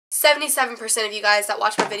77% of you guys that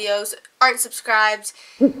watch my videos aren't subscribed.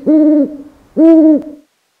 You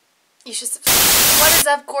should subscribe. What is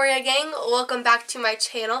up, Goria Gang? Welcome back to my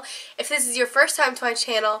channel. If this is your first time to my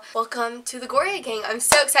channel, welcome to the Goria Gang. I'm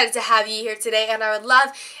so excited to have you here today, and I would love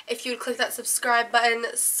if you would click that subscribe button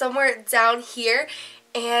somewhere down here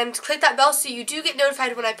and click that bell so you do get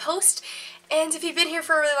notified when I post. And if you've been here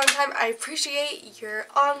for a really long time, I appreciate your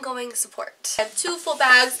ongoing support. I have 2 full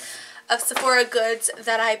bags of Sephora goods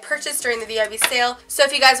that I purchased during the VIB sale. So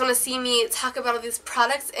if you guys want to see me talk about all these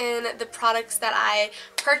products and the products that I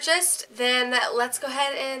purchased, then let's go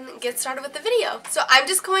ahead and get started with the video. So I'm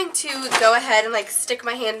just going to go ahead and stick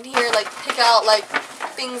my hand in here, pick out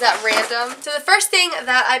things at random. So the first thing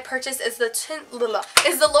that I purchased is the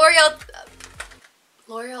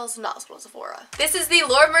L'Oreal's not sold at Sephora. This is the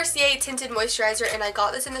Laura Mercier Tinted Moisturizer, and I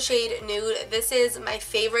got this in the shade Nude. This is my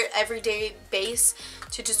favorite everyday base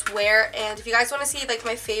to just wear, and if you guys want to see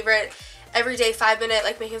my favorite everyday 5-minute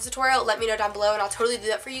makeup tutorial, let me know down below and I'll totally do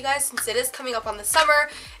that for you guys. Since it is coming up on the summer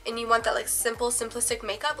and you want that simple, simplistic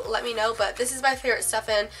makeup, let me know. But this is my favorite stuff,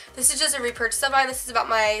 and this is just a repurchase of mine. This is about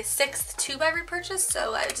my 6th tube I repurchased,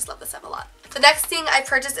 so I just love this stuff a lot. The next thing I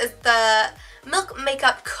purchased is the Milk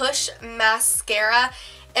Makeup Kush Mascara,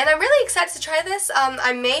 and I'm really excited to try this.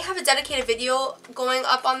 I may have a dedicated video going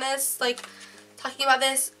up on this, talking about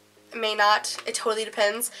this. I may not. It totally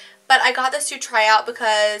depends. But I got this to try out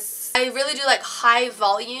because I really do like high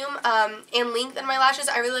volume and length in my lashes.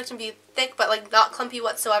 I really like them to be thick but not clumpy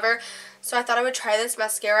whatsoever. So I thought I would try this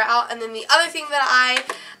mascara out. And then the other thing that I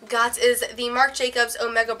got is the Marc Jacobs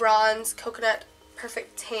Omega Bronze Coconut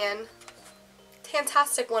Perfect Tan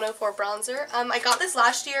Tantastic 104 bronzer. I got this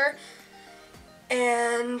last year,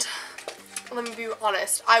 and let me be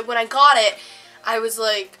honest, when I got it, I was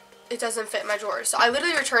like, it doesn't fit my drawers. So I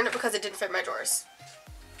literally returned it because it didn't fit my drawers.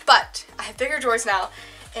 But I have bigger drawers now,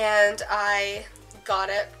 and I got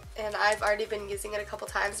it, and I've already been using it a couple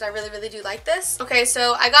times, and I really, really do like this. Okay,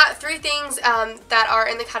 so I got 3 things that are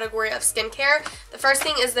in the category of skincare. The first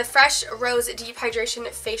thing is the Fresh Rose Deep Hydration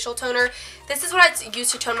Facial Toner. This is what I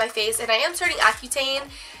use to tone my face, and I am starting Accutane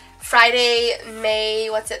Friday, May,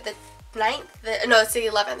 the 9th? No, it's the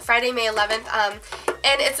 11th. Friday, May 11th.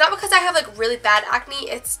 And it's not because I have really bad acne,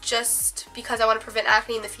 it's just because I want to prevent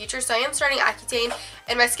acne in the future. So I am starting Accutane,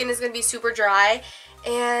 and my skin is going to be super dry.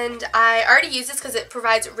 And I already use this because it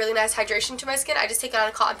provides really nice hydration to my skin. I just take it on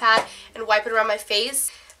a cotton pad and wipe it around my face.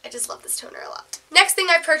 I just love this toner a lot. Next thing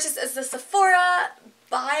I purchased is the Sephora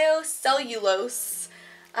Biocellulose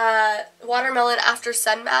Watermelon After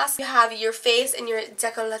Sun Mask. You have your face and your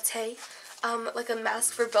décolleté, a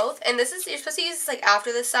mask for both. And this is, you're supposed to use this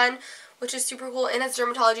after the sun, which is super cool, and it's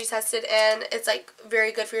dermatology tested, and it's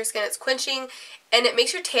very good for your skin. It's quenching, and it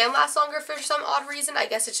makes your tan last longer for some odd reason. I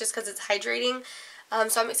guess it's just because it's hydrating.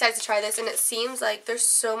 So I'm excited to try this, and it seems like there's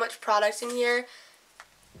so much product in here.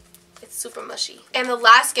 It's super mushy. And the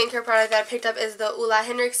last skincare product that I picked up is the Ole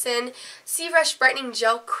Henriksen C-Fresh Brightening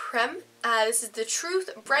Gel Creme. This is the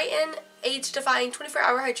Truth Brighten Age Defying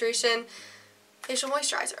 24-Hour Hydration Facial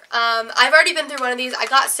Moisturizer. I've already been through one of these. I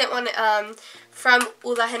got sent one from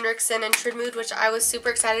Ole Henriksen and Tridmood, which I was super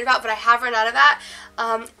excited about, but I have run out of that.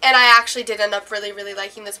 And I actually did end up really, really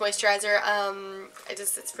liking this moisturizer.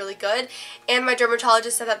 It's really good. And my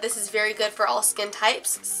dermatologist said that this is very good for all skin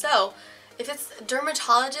types. So if it's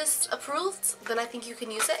dermatologist approved, then I think you can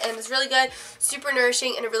use it, and it's really good, super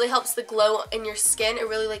nourishing, and it really helps the glow in your skin. It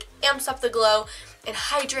really amps up the glow and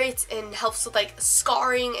hydrates and helps with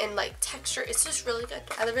scarring and texture. It's just really good.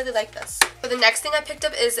 I really like this. So the next thing I picked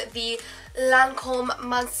up is the Lancome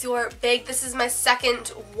Monsieur Big. This is my second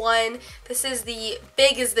one. This is the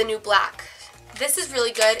Big is the New Black. This is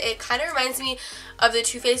really good. It kind of reminds me of the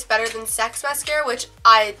Too Faced Better Than Sex mascara, which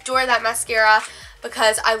I adore that mascara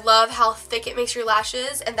because I love how thick it makes your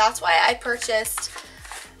lashes, and that's why I purchased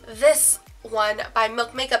this one by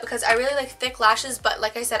Milk Makeup, because I really like thick lashes, but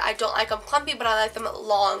like I said, I don't like them clumpy, but I like them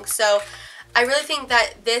long. So I really think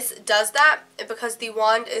that this does that, because the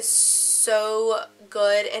wand is so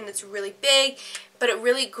good and it's really big, but it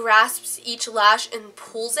really grasps each lash and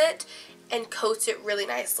pulls it and coats it really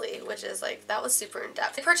nicely, which is that was super in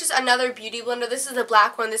depth. I purchased another beauty blender. This is the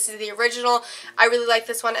black one. This is the original. I really like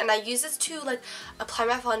this one, and I use this to apply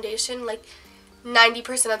my foundation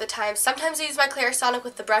 90% of the time. Sometimes I use my Clarisonic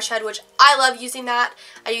with the brush head, which I love using that.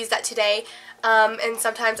 I use that today. And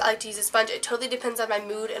sometimes I like to use a sponge. It totally depends on my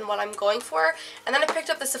mood and what I'm going for. And then I picked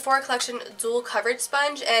up the Sephora Collection Dual Coverage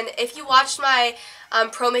Sponge, and if you watched my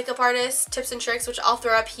Pro Makeup Artist tips and tricks, which I'll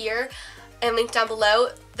throw up here, and linked down below.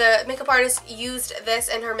 The makeup artist used this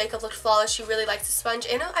and her makeup looked flawless. She really likes the sponge,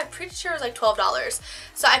 and I'm pretty sure it was like $12.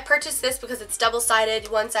 So I purchased this because it's double-sided.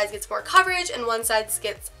 One side gets more coverage and one side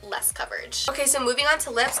gets less coverage. Okay, so moving on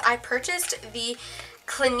to lips, I purchased the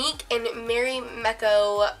Clinique and Mary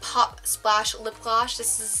Mecco Pop Splash Lip Gloss.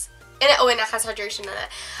 This is and it has hydration in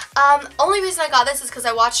it. Only reason I got this is because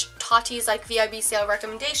I watched Tati's like VIB sale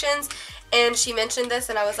recommendations, and she mentioned this,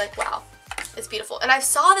 and I was like, wow, it's beautiful. And I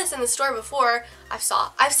saw this in the store before.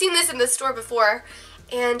 I've seen this in the store before,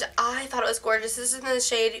 and I thought it was gorgeous. This is in the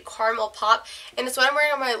shade Caramel Pop, and it's what I'm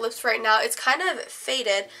wearing on my lips right now. It's kind of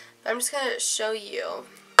faded, but I'm just gonna show you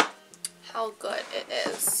how good it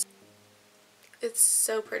is. It's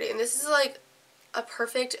so pretty, and this is like a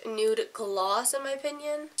perfect nude gloss in my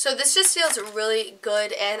opinion. So this just feels really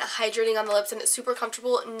good and hydrating on the lips, and it's super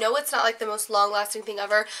comfortable. No, it's not like the most long-lasting thing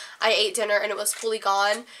ever. I ate dinner and it was fully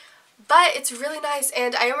gone, but it's really nice,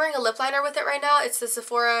 and I am wearing a lip liner with it right now. It's the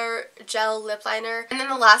Sephora gel lip liner. And then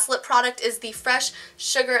the last lip product is the Fresh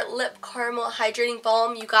Sugar Lip Caramel Hydrating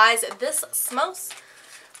Balm. You guys, this smells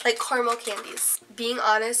like caramel candies. Being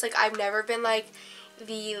honest, like I've never been like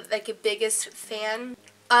the biggest fan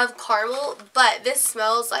of caramel, but this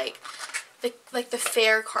smells like the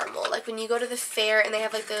fair caramel. Like when you go to the fair and they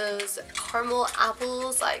have like those caramel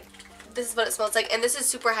apples, like this is what it smells like. And this is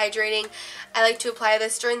super hydrating. I like to apply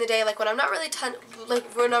this during the day, like when I'm not really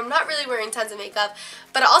wearing tons of makeup.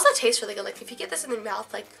 But it also tastes really good. Like if you get this in the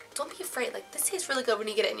mouth, like don't be afraid. Like this tastes really good when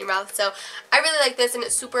you get it in your mouth. So I really like this, and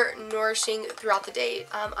it's super nourishing throughout the day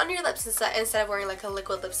on your lips instead of wearing like a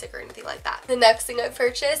liquid lipstick or anything like that. The next thing I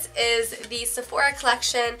purchased is the Sephora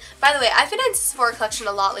collection. By the way, I've been into Sephora collection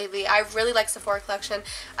a lot lately. I really like Sephora collection.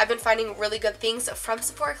 I've been finding really good things from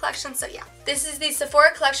Sephora collection. So yeah, this is the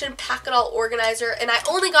Sephora collection Pack It All organizer, and I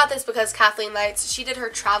only got this because Kathleen Lights, she did her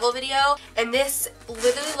travel video, and this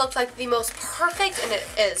literally looked like the most perfect, and it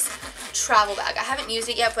is, travel bag. I haven't used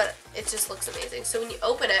it yet, but it just looks amazing. So when you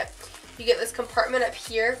open it, you get this compartment up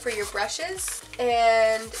here for your brushes,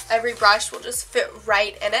 and every brush will just fit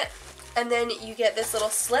right in it. And then you get this little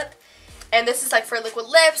slip, and this is like for liquid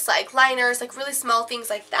lips, like liners, like really small things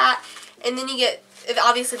like that. And then you get,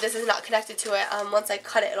 obviously this is not connected to it, once I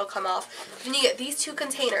cut it it'll come off. Then you get these two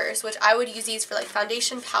containers, which I would use these for like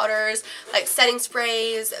foundation powders, like setting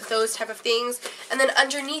sprays, those type of things. And then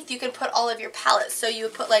underneath you can put all of your palettes. So you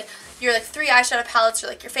would put like your 3 eyeshadow palettes or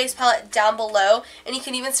like your face palette down below, and you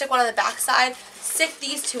can even stick one on the back side, stick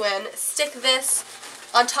these two in, stick this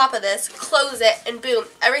on top of this, close it, and boom,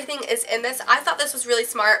 everything is in this. I thought this was really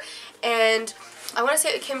smart, and I want to say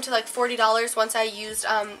it came to like $40 once I used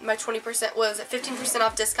my 15%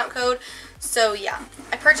 off discount code. So yeah,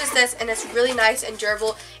 I purchased this, and it's really nice and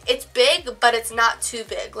durable. It's big, but it's not too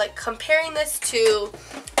big. Like comparing this to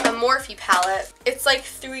a Morphe palette, it's like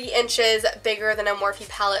 3 inches bigger than a Morphe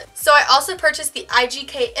palette. So I also purchased the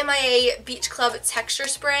IGK MIA Beach Club Texture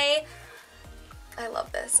Spray. I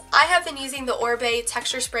love this. I have been using the Orbe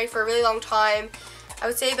texture spray for a really long time. I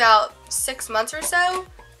would say about 6 months or so.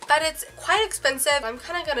 But it's quite expensive. I'm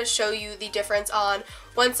kind of going to show you the difference on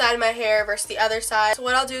one side of my hair versus the other side. So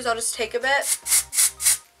what I'll do is I'll just take a bit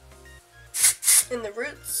in the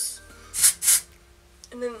roots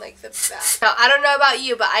and then like the back. Now I don't know about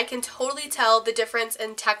you, but I can totally tell the difference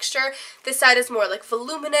in texture. This side is more like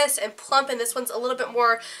voluminous and plump, and this one's a little bit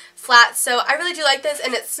more flat. So I really do like this,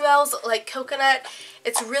 and it smells like coconut.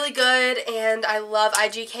 It's really good, and I love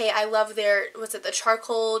IGK. I love their, the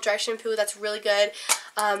charcoal dry shampoo. That's really good.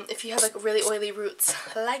 If you have like really oily roots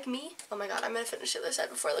like me. Oh my god, I'm going to finish the other side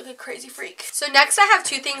before I look like a crazy freak. So next I have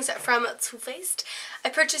 2 things from Too Faced. I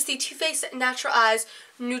purchased the Too Faced Natural Eyes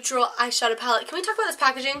Neutral Eyeshadow Palette. Can we talk about this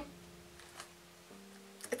packaging?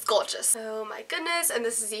 It's gorgeous. Oh my goodness, and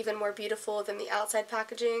this is even more beautiful than the outside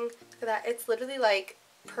packaging. Look at that. It's literally like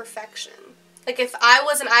perfection. Like if I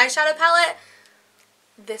was an eyeshadow palette,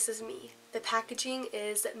 this is me. The packaging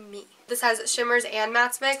is me. This has shimmers and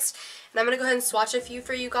mattes mixed, and I'm going to go ahead and swatch a few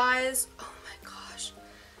for you guys. Oh my gosh.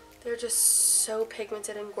 They're just so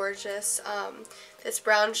pigmented and gorgeous. This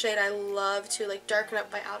brown shade I love to like darken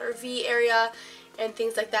up my outer V area and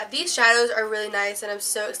things like that. These shadows are really nice, and I'm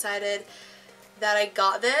so excited that I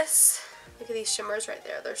got this. Look at these shimmers right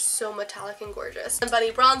there. They're so metallic and gorgeous. And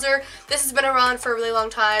Bunny Bronzer. This has been around for a really long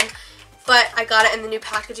time, but I got it in the new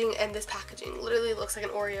packaging, and this packaging literally looks like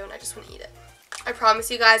an Oreo, and I just want to eat it. I promise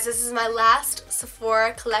you guys, this is my last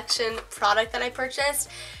Sephora collection product that I purchased,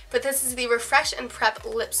 but this is the Refresh and Prep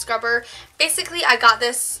Lip Scrubber. Basically, I got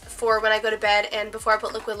this for when I go to bed and before I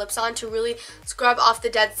put liquid lips on to really scrub off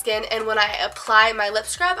the dead skin. And when I apply my lip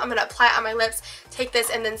scrub, I'm going to apply it on my lips, take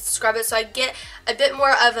this and then scrub it so I get a bit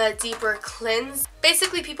more of a deeper cleanse.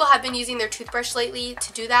 Basically, people have been using their toothbrush lately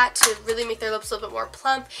to do that, to really make their lips a little bit more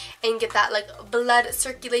plump and get that like blood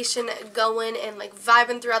circulation going and like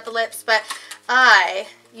vibing throughout the lips. But I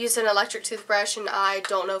use an electric toothbrush and I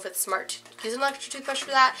don't know if it's smart to use an electric toothbrush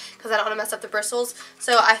for that because I don't want to mess up the bristles.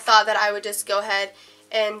 So I thought that I would just go ahead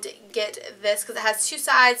and get this because it has two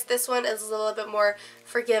sides. This one is a little bit more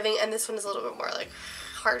forgiving and this one is a little bit more like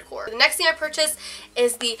hardcore. The next thing I purchased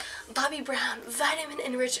is the Bobbi Brown Vitamin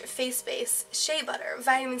Enriched Face Base Shea Butter,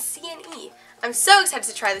 Vitamin C and E. I'm so excited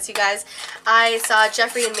to try this, you guys. I saw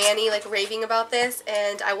Jeffree and Manny like raving about this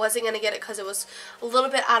and I wasn't going to get it because it was a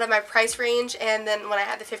little bit out of my price range, and then when I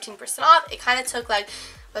had the 15% off, it kind of took like,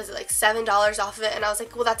 was it like $7 off of it, and I was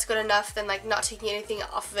like, well, that's good enough than like not taking anything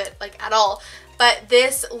off of it like at all. But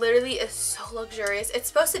this literally is so luxurious. It's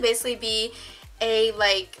supposed to basically be a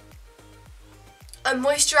like a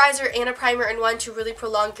moisturizer and a primer in one to really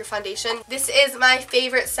prolong your foundation. This is my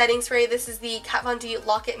favorite setting spray. This is the Kat Von D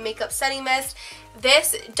Lock It Makeup Setting Mist.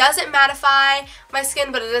 This doesn't mattify my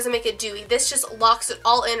skin, but it doesn't make it dewy. This just locks it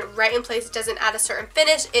all in right in place. It doesn't add a certain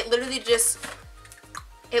finish. It literally just,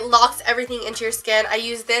 it locks everything into your skin. I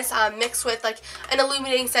use this mixed with like an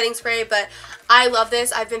illuminating setting spray, but I love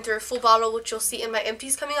this. I've been through a full bottle, which you'll see in my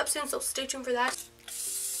empties coming up soon, so stay tuned for that.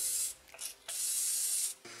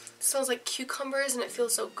 It smells like cucumbers and it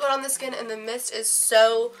feels so good on the skin, and the mist is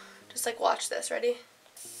so, just like watch this, ready?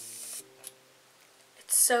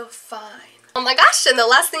 It's so fine. Oh my gosh, and the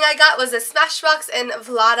last thing I got was the Smashbox and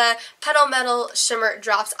Vlada Petal Metal Shimmer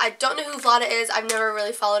Drops. I don't know who Vlada is, I've never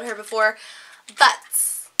really followed her before, but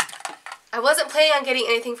I wasn't planning on getting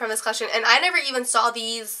anything from this collection, and I never even saw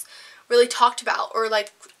these really talked about or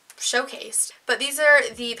like showcased. But these are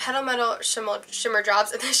the Petal Metal Shimmer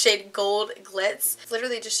Drops in the shade Gold Glitz. It's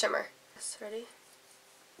literally just shimmer. Ready?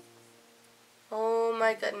 Oh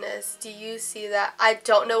my goodness, do you see that? I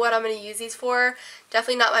don't know what I'm going to use these for.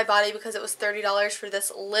 Definitely not my body because it was $30 for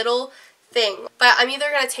this little thing. But I'm either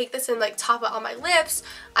going to take this and like top it on my lips.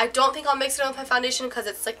 I don't think I'll mix it with my foundation because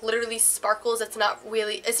it's like literally sparkles. It's not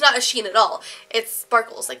really, it's not a sheen at all. It's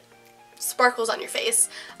sparkles, like sparkles on your face,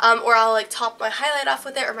 or I'll like top my highlight off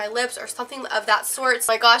with it or my lips or something of that sort.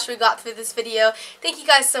 So my gosh, we got through this video. Thank you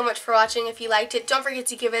guys so much for watching. If you liked it, don't forget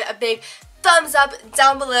to give it a big thumbs up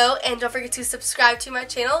down below, and don't forget to subscribe to my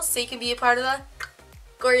channel so you can be a part of the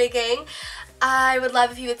Goria gang. I would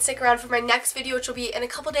love if you would stick around for my next video, which will be in a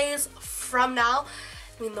couple days from now.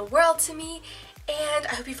 It means the world to me. And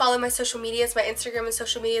I hope you follow my social medias. My Instagram and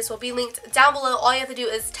social medias will be linked down below. All you have to do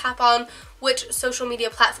is tap on which social media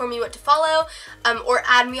platform you want to follow, or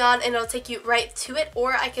add me on, and it'll take you right to it.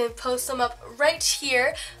 Or I can post them up right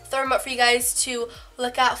here, throw them up for you guys to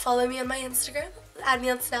look at. Follow me on my Instagram, add me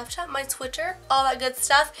on Snapchat, my Twitter, all that good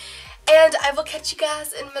stuff. And I will catch you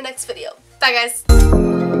guys in my next video. Bye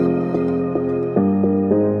guys.